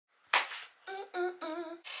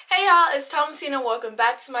y'all, it's Thomasina. Welcome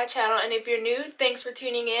back to my channel, and if you're new, thanks for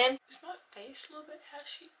tuning in. Is my face a little bit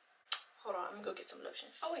ashy? Hold on, I'm gonna go get some lotion.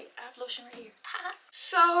 Oh wait, I have lotion right here.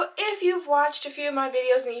 So if you've watched a few of my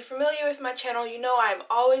videos and you're familiar with my channel, you know I'm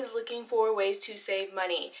always looking for ways to save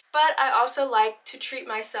money. But I also like to treat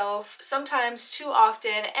myself sometimes too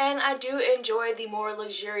often, and I do enjoy the more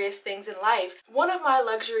luxurious things in life. One of my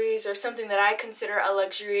luxuries, or something that I consider a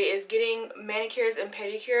luxury, is getting manicures and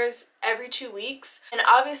pedicures every 2 weeks. And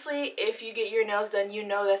obviously if you get your nails done, you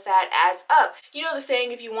know that that adds up. You know the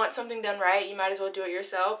saying, if you want something done right, you might as well do it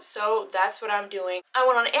yourself. So that's what I'm doing. I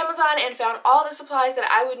went on Amazon and found all the supplies that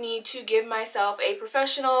I would need to give myself a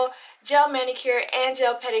professional gel manicure and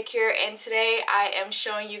gel pedicure, and today I am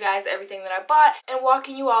showing you guys everything that I bought and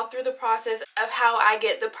walking you all through the process of how I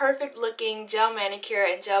get the perfect looking gel manicure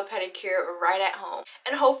and gel pedicure right at home.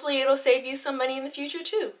 And hopefully it'll save you some money in the future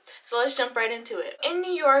too. So let's jump right into it. In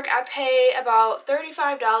New York, I pay about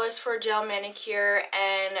 $35 for a gel manicure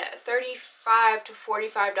and $35 to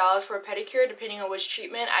 $45 for a pedicure, depending on which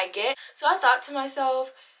treatment I get. So I thought to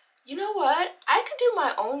myself, you know what? I could do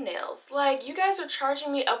my own nails. Like, you guys are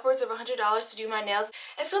charging me upwards of $100 to do my nails,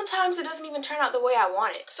 and sometimes it doesn't even turn out the way I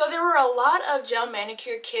want it. So there were a lot of gel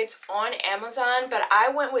manicure kits on Amazon, but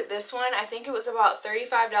I went with this one. I think it was about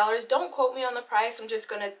 $35. Don't quote me on the price. I'm just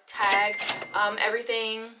gonna tag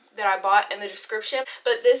everything that I bought in the description.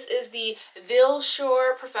 But this is the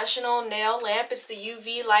PEDICURE professional nail lamp. It's the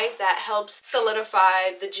UV light that helps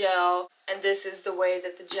solidify the gel, and this is the way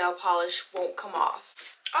that the gel polish won't come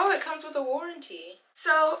off. Oh, it comes with a warranty.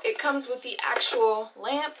 So it comes with the actual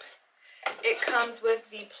lamp. It comes with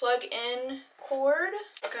the plug-in cord.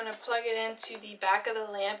 I'm gonna plug it into the back of the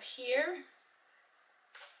lamp here.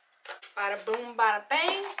 Bada boom, bada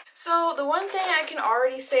bang. So the one thing I can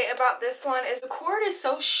already say about this one is the cord is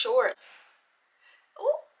so short.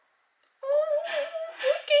 Ooh.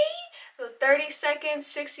 Okay. So 30 seconds,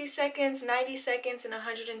 60 seconds, 90 seconds, and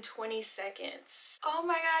 120 seconds. Oh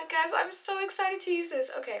my god, guys, I'm so excited to use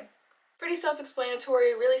this. Okay. Pretty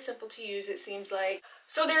self-explanatory, really simple to use, it seems like.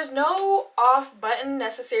 So there's no off button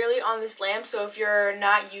necessarily on this lamp, so if you're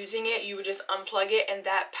not using it, you would just unplug it and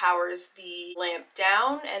that powers the lamp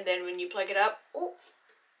down, and then when you plug it up, oh,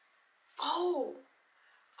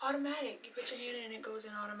 automatic. You put your hand in and it goes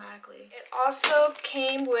in automatically. It also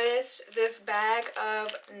came with this bag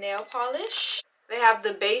of nail polish. They have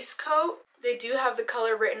the base coat. They do have the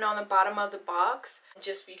color written on the bottom of the box,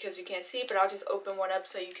 just because you can't see, but I'll just open one up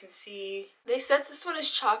so you can see. They said this one is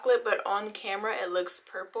chocolate, but on camera it looks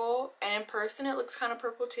purple, and in person it looks kind of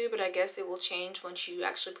purple too, but I guess it will change once you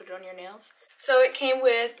actually put it on your nails. So it came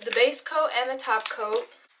with the base coat and the top coat,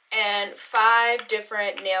 and 5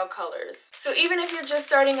 different nail colors. So even if you're just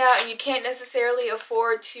starting out and you can't necessarily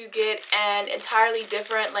afford to get an entirely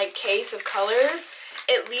different case of colors,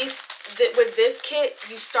 at least with this kit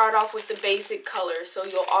you start off with the basic colors, so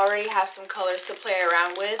you'll already have some colors to play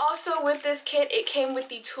around with. Also with this kit, it came with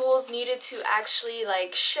the tools needed to actually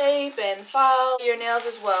shape and file your nails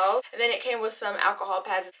as well, and then it came with some alcohol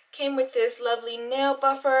pads. Came with this lovely nail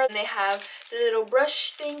buffer, and they have the little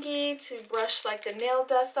brush thingy to brush the nail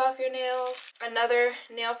dust off your nails. Another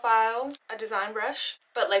nail file, a design brush,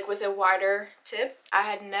 but with a wider tip. I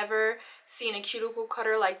had never seen a cuticle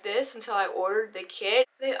cutter like this until I ordered the kit.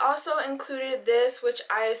 They also included this, which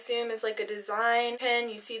I assume is a design pen.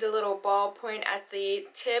 You see the little ball point at the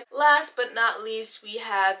tip. Last but not least, we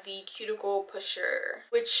have the cuticle pusher,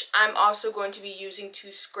 which I'm also going to be using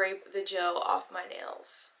to scrape the gel off my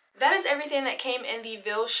nails. That is everything that came in the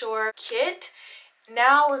PEDICURE kit.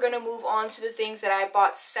 Now we're going to move on to the things that I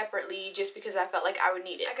bought separately just because I felt like I would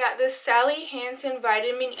need it. I got this Sally Hansen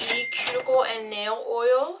Vitamin E Cuticle and Nail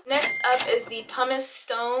Oil. Next up is the Pumice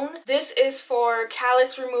Stone. This is for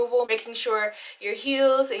callus removal, making sure your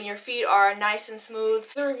heels and your feet are nice and smooth.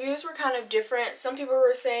 The reviews were kind of different. Some people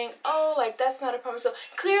were saying, oh, that's not a pumice stone.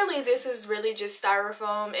 Clearly this is really just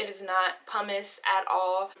styrofoam. It is not pumice at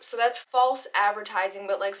all. So that's false advertising,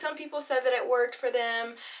 but some people said that it worked for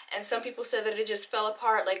them, and some people said that it just fell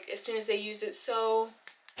apart as soon as they used it. So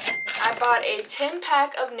I bought a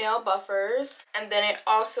 10-pack of nail buffers, and then it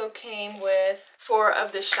also came with 4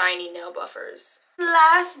 of the shiny nail buffers.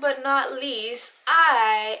 Last but not least,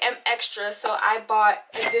 I am extra, so I bought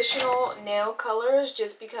additional nail colors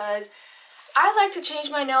just because I like to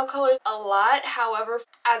change my nail colors a lot. However,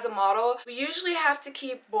 as a model, we usually have to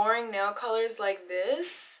keep boring nail colors like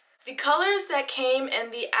this. The colors that came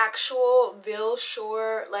in the actual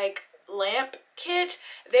PEDICURE lamp kit,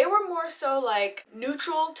 they were more so like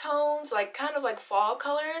neutral tones, like kind of like fall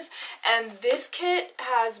colors, and this kit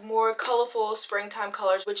has more colorful springtime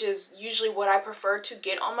colors, which is usually what I prefer to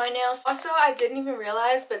get on my nails. Also, I didn't even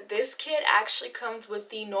realize, but this kit actually comes with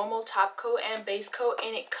the normal top coat and base coat,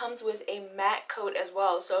 and it comes with a matte coat as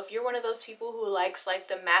well. So if you're one of those people who likes like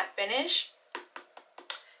the matte finish,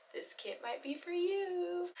 this kit might be for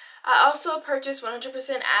you. I also purchased 100%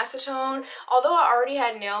 acetone. Although I already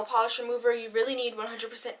had nail polish remover, you really need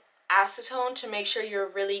 100% acetone to make sure you're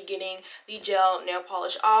really getting the gel nail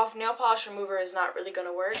polish off. Nail polish remover is not really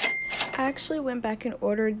gonna work. I actually went back and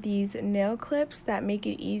ordered these nail clips that make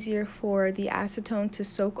it easier for the acetone to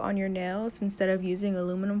soak on your nails instead of using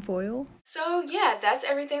aluminum foil. So yeah, that's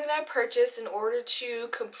everything that I purchased in order to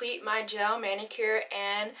complete my gel manicure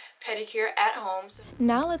and pedicure at home.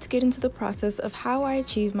 Now let's get into the process of how I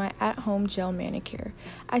achieve my at-home gel manicure.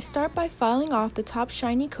 I start by filing off the top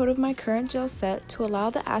shiny coat of my current gel set to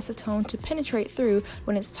allow the acetone to penetrate through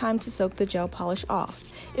when it's time to soak the gel polish off.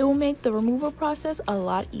 It will make the removal process a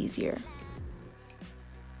lot easier.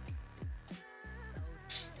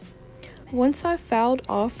 Once I've fouled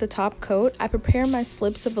off the top coat, I prepare my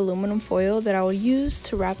slips of aluminum foil that I will use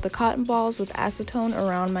to wrap the cotton balls with acetone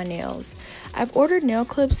around my nails. I've ordered nail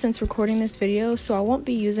clips since recording this video, so I won't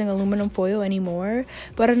be using aluminum foil anymore,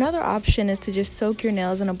 but another option is to just soak your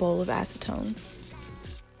nails in a bowl of acetone.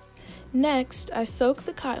 Next, I soak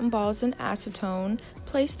the cotton balls in acetone,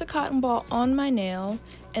 place the cotton ball on my nail,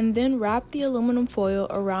 and then wrap the aluminum foil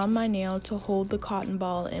around my nail to hold the cotton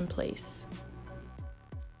ball in place.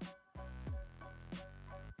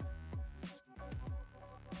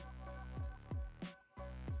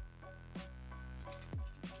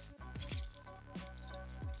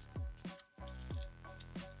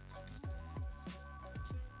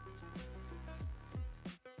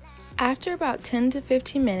 After about 10 to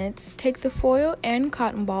 15 minutes, take the foil and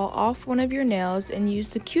cotton ball off one of your nails and use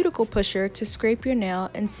the cuticle pusher to scrape your nail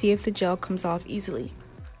and see if the gel comes off easily.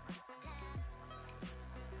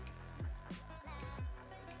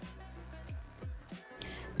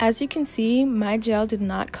 As you can see, my gel did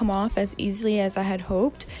not come off as easily as I had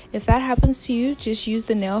hoped. If that happens to you, just use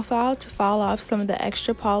the nail file to file off some of the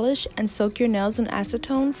extra polish and soak your nails in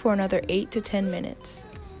acetone for another 8 to 10 minutes.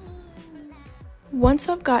 Once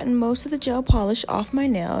I've gotten most of the gel polish off my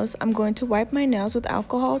nails, I'm going to wipe my nails with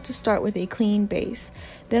alcohol to start with a clean base.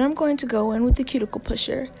 Then I'm going to go in with the cuticle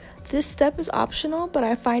pusher. This step is optional, but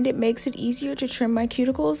I find it makes it easier to trim my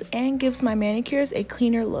cuticles and gives my manicures a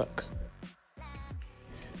cleaner look.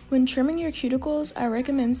 When trimming your cuticles, I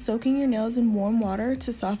recommend soaking your nails in warm water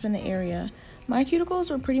to soften the area. My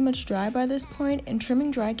cuticles were pretty much dry by this point, and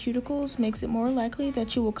trimming dry cuticles makes it more likely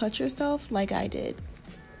that you will cut yourself like I did.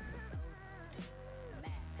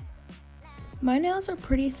 My nails are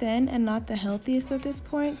pretty thin and not the healthiest at this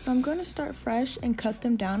point, so I'm going to start fresh and cut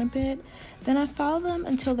them down a bit. Then I file them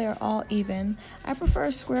until they're all even. I prefer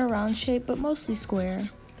a square round shape, but mostly square.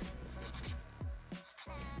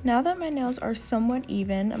 Now that my nails are somewhat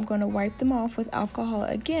even, I'm going to wipe them off with alcohol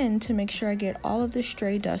again to make sure I get all of the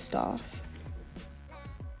stray dust off.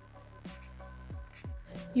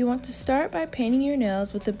 You want to start by painting your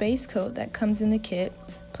nails with the base coat that comes in the kit.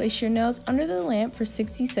 Place your nails under the lamp for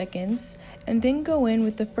 60 seconds, and then go in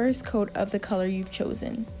with the first coat of the color you've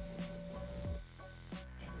chosen.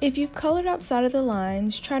 If you've colored outside of the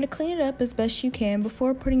lines, try to clean it up as best you can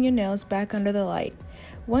before putting your nails back under the light.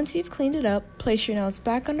 Once you've cleaned it up, place your nails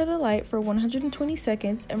back under the light for 120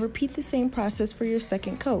 seconds and repeat the same process for your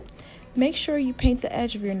second coat. Make sure you paint the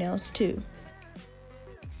edge of your nails too.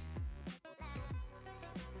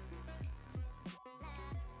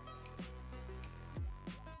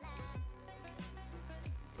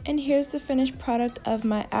 And here's the finished product of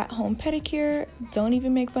my at-home pedicure. Don't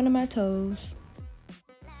even make fun of my toes.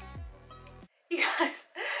 You guys,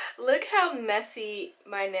 look how messy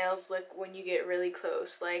my nails look when you get really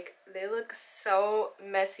close. Like, they look so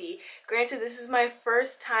messy. Granted, this is my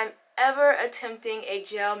first time ever attempting a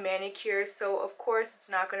gel manicure, so of course it's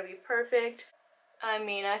not going to be perfect. I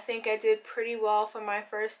mean, I think I did pretty well for my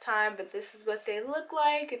first time, but this is what they look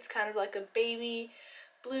like. It's kind of like a baby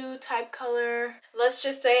blue type color. Let's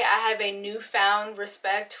just say I have a newfound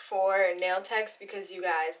respect for nail techs, because you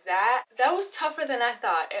guys, that was tougher than I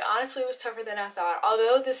thought. It honestly was tougher than I thought.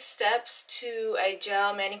 Although the steps to a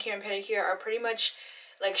gel manicure and pedicure are pretty much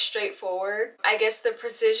like straightforward, I guess the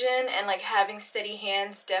precision and like having steady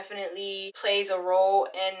hands definitely plays a role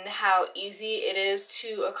in how easy it is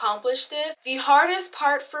to accomplish this. The hardest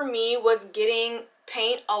part for me was getting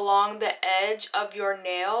paint along the edge of your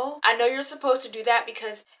nail. I know you're supposed to do that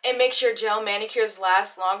because it makes your gel manicures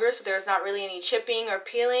last longer, so there's not really any chipping or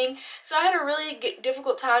peeling. So I had a really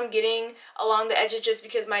difficult time getting along the edges just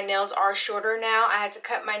because my nails are shorter now. I had to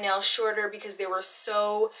cut my nails shorter because they were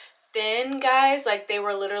so thin, guys. Like, they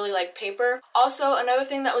were literally like paper. Also, another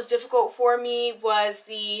thing that was difficult for me was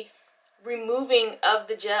the removing of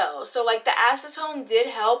the gel. So like the acetone did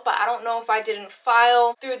help, but I don't know if I didn't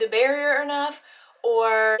file through the barrier enough,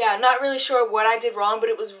 or yeah, not really sure what I did wrong, but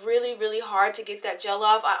it was really hard to get that gel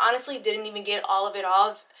off. I honestly didn't even get all of it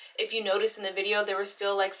off. If you noticed in the video, there was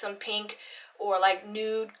still like some pink or like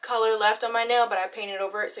nude color left on my nail, but I painted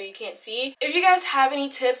over it so you can't see. If you guys have any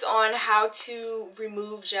tips on how to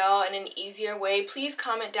remove gel in an easier way, please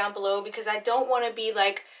comment down below, because I don't want to be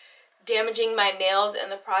like damaging my nails in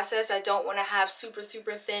the process. I don't want to have super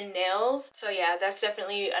thin nails. So yeah, that's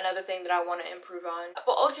definitely another thing that I want to improve on.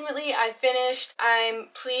 But ultimately I finished. I'm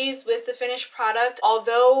pleased with the finished product.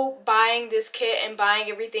 Although buying this kit and buying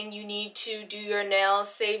everything you need to do your nails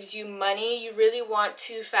saves you money, you really want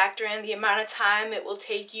to factor in the amount of time it will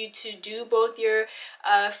take you to do both your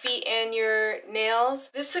feet and your nails.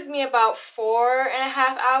 This took me about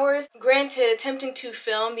 4.5 hours. Granted, attempting to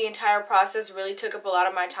film the entire process really took up a lot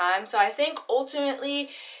of my time. So I think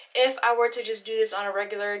ultimately, if I were to just do this on a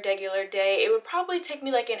regular day, it would probably take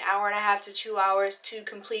me like 1.5 to 2 hours to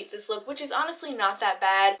complete this look, which is honestly not that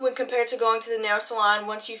bad when compared to going to the nail salon.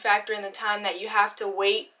 Once you factor in the time that you have to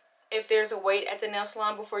wait, if there's a wait at the nail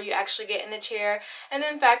salon before you actually get in the chair, and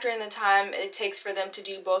then factor in the time it takes for them to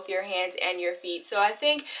do both your hands and your feet. So I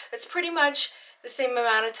think that's pretty much the same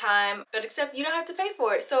amount of time, but except you don't have to pay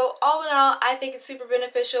for it. So all in all, I think it's super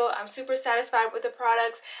beneficial. I'm super satisfied with the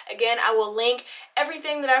products. Again, I will link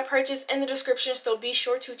everything that I purchased in the description, so be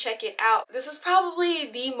sure to check it out. This is probably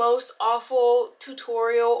the most awful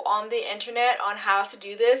tutorial on the internet on how to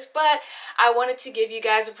do this, but I wanted to give you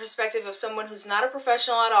guys a perspective of someone who's not a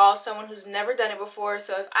professional at all, someone who's never done it before.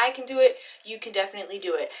 So if I can do it, you can definitely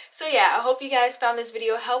do it. So yeah, I hope you guys found this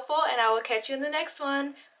video helpful, and I will catch you in the next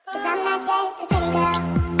one. Bye. 'Cause I'm not just a pretty girl,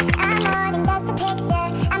 I'm more than just a picture.